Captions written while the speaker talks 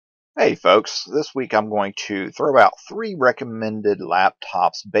Hey folks, this week I'm going to throw out 3 recommended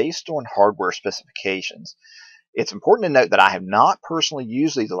laptops based on hardware specifications. It's important to note that I have not personally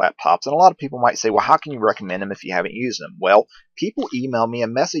used these laptops, and a lot of people might say, well, how can you recommend them if you haven't used them? Well, people email me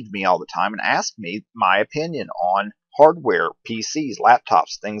and message me all the time and ask me my opinion on hardware, PCs,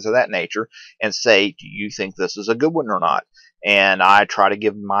 laptops, things of that nature, and say, do you think this is a good one or not? And I try to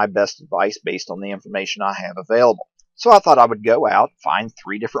give my best advice based on the information I have available. So I thought I would go out, find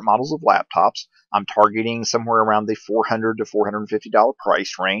 3 different models of laptops. I'm targeting somewhere around the $400 to $450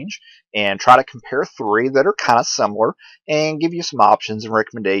 price range, and try to compare 3 that are kind of similar and give you some options and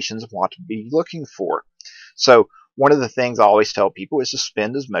recommendations of what to be looking for. So one of the things I always tell people is to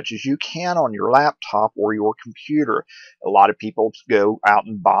spend as much as you can on your laptop or your computer. A lot of people go out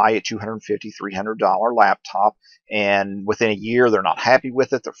and buy a $250, $300 laptop, and within a year they're not happy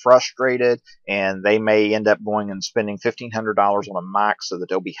with it, they're frustrated, and they may end up going and spending $1,500 on a Mac so that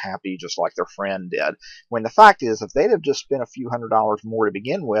they'll be happy just like their friend did. When the fact is, if they'd have just spent a few $100s more to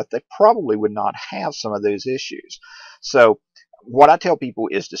begin with, they probably would not have some of those issues. So what I tell people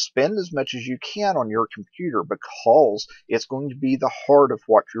is to spend as much as you can on your computer, because it's going to be the heart of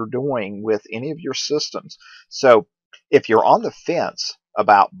what you're doing with any of your systems. So if you're on the fence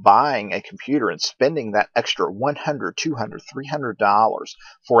about buying a computer and spending that extra $100, $200, $300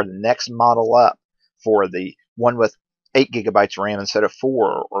 for the next model up, for the one with 8 gigabytes RAM instead of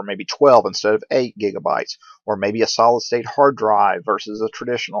 4, or maybe 12 instead of 8 gigabytes, or maybe a solid state hard drive versus a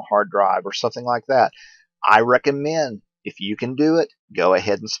traditional hard drive, or something like that, I recommend, if you can do it, go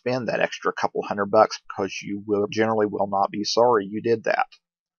ahead and spend that extra couple $100, because you will not be sorry you did that.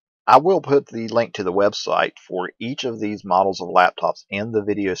 I will put the link to the website for each of these models of laptops in the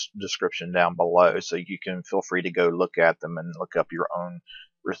video description down below, so you can feel free to go look at them and look up your own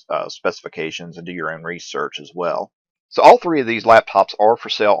specifications and do your own research as well. So all 3 of these laptops are for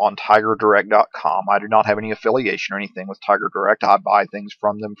sale on TigerDirect.com. I do not have any affiliation or anything with TigerDirect. I buy things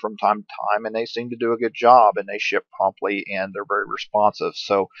from them from time to time, and they seem to do a good job, and they ship promptly, and they're very responsive.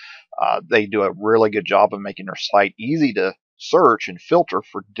 So they do a really good job of making their site easy to search and filter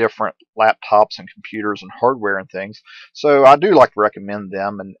for different laptops and computers and hardware and things. So I do like to recommend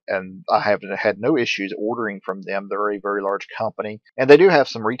them, and I have had no issues ordering from them. They're a very large company, and they do have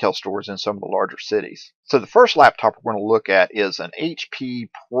some retail stores in some of the larger cities. So the first laptop we're going to look at is an HP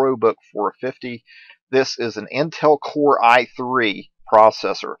ProBook 450. This is an Intel Core i3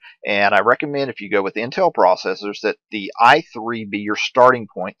 processor, and I recommend, if you go with Intel processors, that the i3 be your starting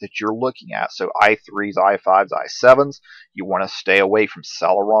point that you're looking at. So i3s, i5s, i7s, you want to stay away from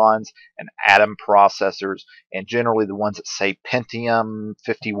Celerons and Atom processors, and generally the ones that say Pentium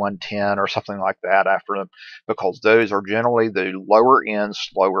 5110 or something like that after them, because those are generally the lower end,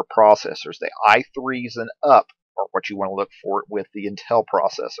 slower processors. The i3s and up are what you want to look for with the Intel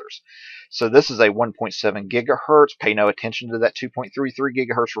processors. So this is a 1.7 gigahertz. Pay no attention to that 2.33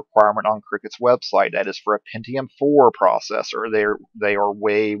 gigahertz requirement on Cricut's website. That is for a Pentium 4 processor. They are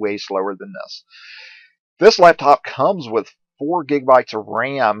way slower than this. This laptop comes with 4 gigabytes of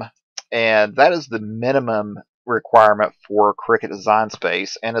RAM, and that is the minimum requirement for Cricut Design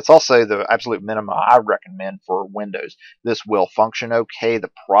Space, and it's also the absolute minimum I recommend for Windows. This will function okay. The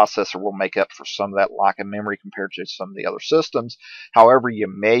processor will make up for some of that lack of memory compared to some of the other systems. However, you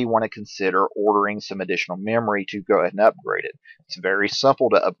may want to consider ordering some additional memory to go ahead and upgrade it. It's very simple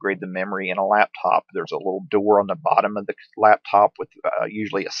to upgrade the memory in a laptop. There's a little door on the bottom of the laptop with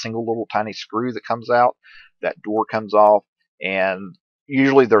usually a single little tiny screw that comes out. That door comes off, and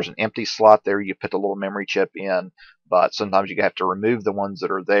usually there's an empty slot there. You put the little memory chip in, but sometimes you have to remove the ones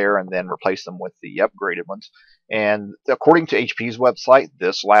that are there and then replace them with the upgraded ones. And according to HP's website,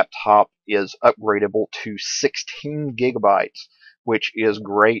 this laptop is upgradable to 16 gigabytes, which is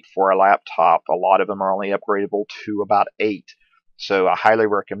great for a laptop. A lot of them are only upgradable to about 8. So I highly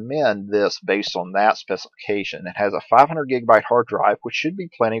recommend this based on that specification. It has a 500 gigabyte hard drive, which should be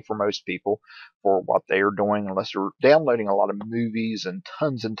plenty for most people for what they are doing, unless they're downloading a lot of movies and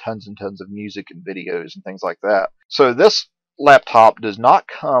tons of music and videos and things like that. So this laptop does not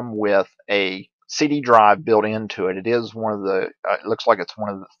come with a CD drive built into it. It is one of the, it looks like it's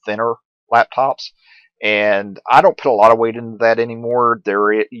one of the thinner laptops, and I don't put a lot of weight into that anymore.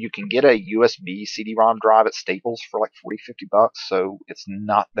 You can get a USB CD-ROM drive at Staples for like 40, 50 bucks, so it's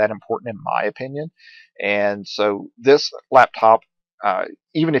not that important in my opinion. And so this laptop,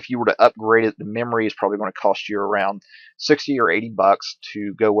 even if you were to upgrade it, the memory is probably going to cost you around 60 or 80 bucks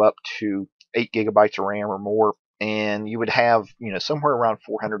to go up to 8 gigabytes of RAM or more, and you would have, somewhere around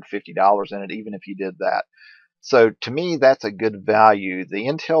 $450 in it, even if you did that. So to me, that's a good value. The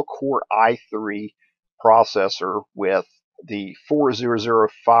Intel Core i3 processor with the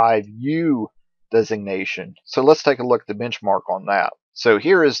 4005U designation. So let's take a look at the benchmark on that. So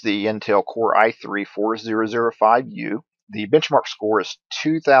here is the Intel Core i3 4005U. The benchmark score is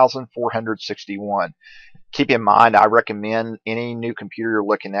 2,461. Keep in mind, I recommend any new computer you're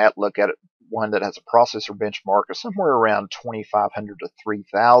looking at, look at one that has a processor benchmark of somewhere around 2,500 to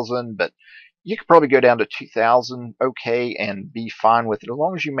 3,000, but you could probably go down to 2,000 okay and be fine with it as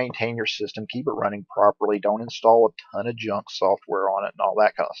long as you maintain your system, keep it running properly, don't install a ton of junk software on it and all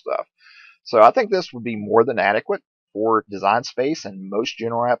that kind of stuff. So I think this would be more than adequate for design space and most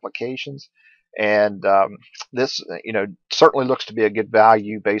general applications. And this, certainly looks to be a good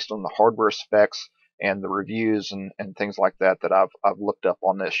value based on the hardware specs and the reviews and things like that I've looked up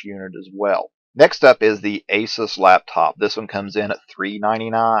on this unit as well. Next up is the Asus laptop. This one comes in at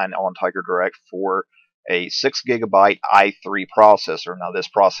 $399 on Tiger Direct for a 6GB i3 processor. Now this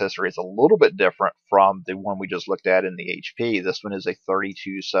processor is a little bit different from the one we just looked at in the HP. This one is a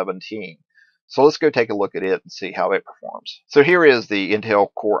 3217. So let's go take a look at it and see how it performs. So here is the Intel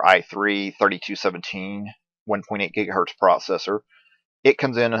Core i3 3217 1.8 gigahertz processor. It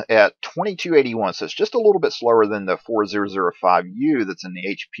comes in at 2281, so it's just a little bit slower than the 4005U that's in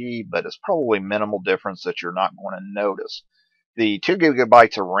the HP, but it's probably minimal difference that you're not going to notice. The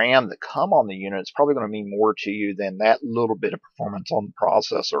 2GB of RAM that come on the unit is probably going to mean more to you than that little bit of performance on the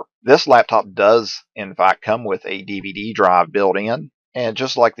processor. This laptop does, in fact, come with a DVD drive built in. And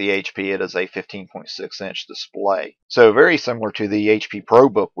just like the HP, it is a 15.6-inch display. So very similar to the HP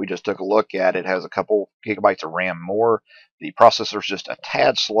ProBook we just took a look at. It has a couple gigabytes of RAM more. The processor is just a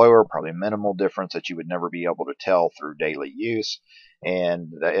tad slower, probably minimal difference that you would never be able to tell through daily use.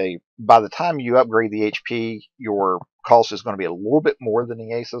 And by the time you upgrade the HP, your cost is going to be a little bit more than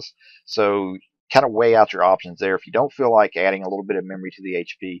the Asus. So kind of weigh out your options there. If you don't feel like adding a little bit of memory to the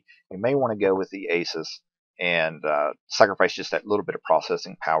HP, you may want to go with the Asus and sacrifice just that little bit of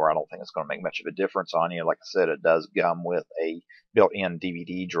processing power. I don't think it's going to make much of a difference on you. Like I said, it does come with a built-in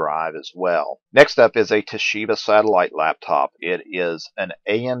DVD drive as well. Next up is a Toshiba Satellite laptop. It is an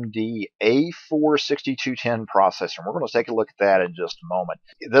AMD A4-6210 processor. And we're going to take a look at that in just a moment.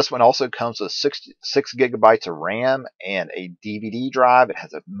 This one also comes with 6 gigabytes of RAM and a DVD drive. It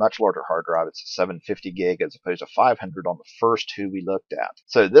has a much larger hard drive. It's a 750 gig as opposed to 500 on the first two we looked at.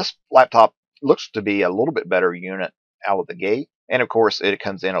 So this laptop looks to be a little bit better unit out of the gate. And of course, it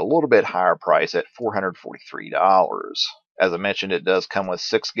comes in a little bit higher price at $443. As I mentioned, it does come with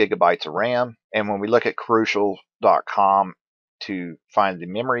 6 gigabytes of RAM. And when we look at Crucial.com to find the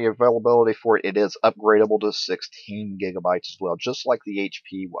memory availability for it, it is upgradable to 16 gigabytes as well, just like the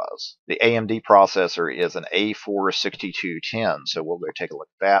HP was. The AMD processor is an A4-6210, so we'll go take a look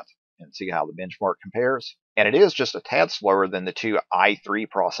at that and see how the benchmark compares. And it is just a tad slower than the two i3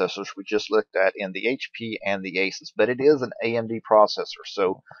 processors we just looked at in the HP and the Asus, but it is an AMD processor,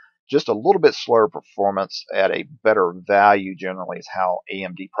 so just a little bit slower performance at a better value generally is how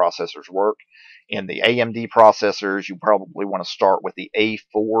AMD processors work. In the AMD processors, you probably want to start with the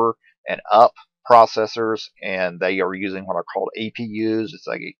A4 and up processors, and they are using what are called APUs. It's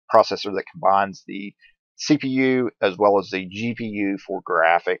like a processor that combines the CPU as well as the GPU for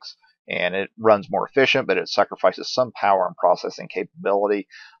graphics, and it runs more efficient, but it sacrifices some power and processing capability,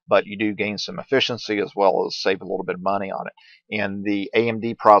 but you do gain some efficiency as well as save a little bit of money on it. In the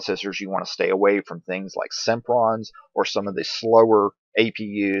AMD processors, you want to stay away from things like Semprons or some of the slower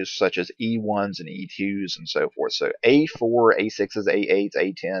APUs such as E1s and E2s and so forth. So A4, A6s, A8s,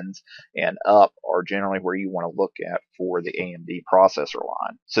 A10s, and up are generally where you want to look at for the AMD processor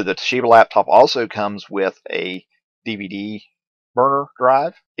line. So the Toshiba laptop also comes with a DVD burner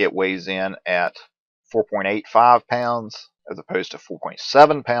drive. It weighs in at 4.85 pounds as opposed to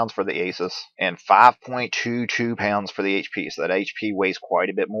 4.7 pounds for the Asus and 5.22 pounds for the HP. So that HP weighs quite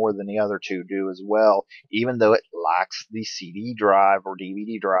a bit more than the other two do as well, even though it lacks the CD drive or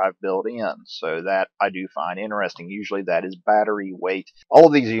DVD drive built in. So that I do find interesting. Usually that is battery weight. All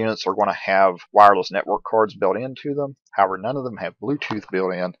of these units are going to have wireless network cards built into them. However, none of them have Bluetooth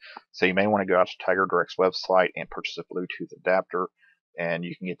built in. So you may want to go out to Tiger Direct's website and purchase a Bluetooth adapter. And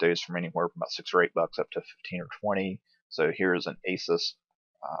you can get those from anywhere from about $6 or $8 up to 15 or 20. So here's an Asus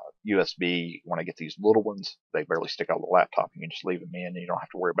USB. You want to get these little ones. They barely stick out of the laptop. You can just leave them in, and you don't have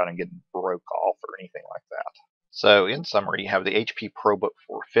to worry about them getting broke off or anything like that. So in summary, you have the HP ProBook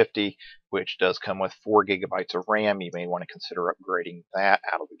 450, which does come with 4 gigabytes of RAM. You may want to consider upgrading that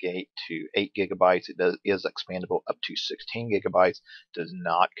out of the gate to 8 gigabytes. It is expandable up to 16 gigabytes. Does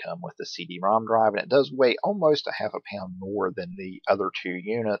not come with the CD-ROM drive, and it does weigh almost a half a pound more than the other two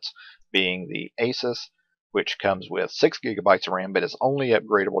units, being the Asus which comes with 6 gigabytes of RAM, but is only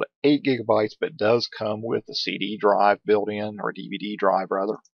upgradable to 8 gigabytes, but does come with a CD drive built in, or DVD drive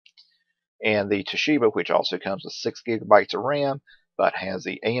rather. And the Toshiba, which also comes with 6 gigabytes of RAM, but has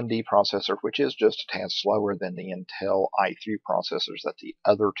the AMD processor, which is just a tad slower than the Intel i3 processors that the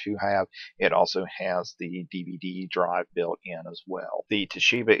other two have. It also has the DVD drive built in as well. The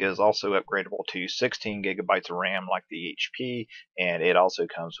Toshiba is also upgradable to 16 gigabytes of RAM like the HP, and it also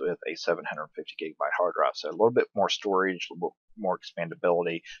comes with a 750 gigabyte hard drive. So a little bit more storage, a little more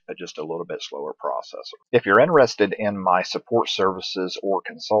expandability, but just a little bit slower processor. If you're interested in my support services or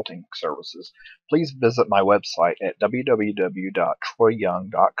consulting services, please visit my website at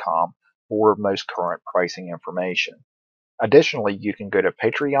www.troyyoung.com for most current pricing information. Additionally, you can go to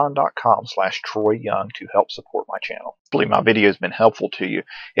patreon.com/troyyoung to help support my channel. Hopefully my video has been helpful to you.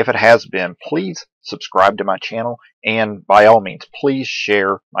 If it has been, please subscribe to my channel, and by all means, please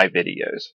share my videos.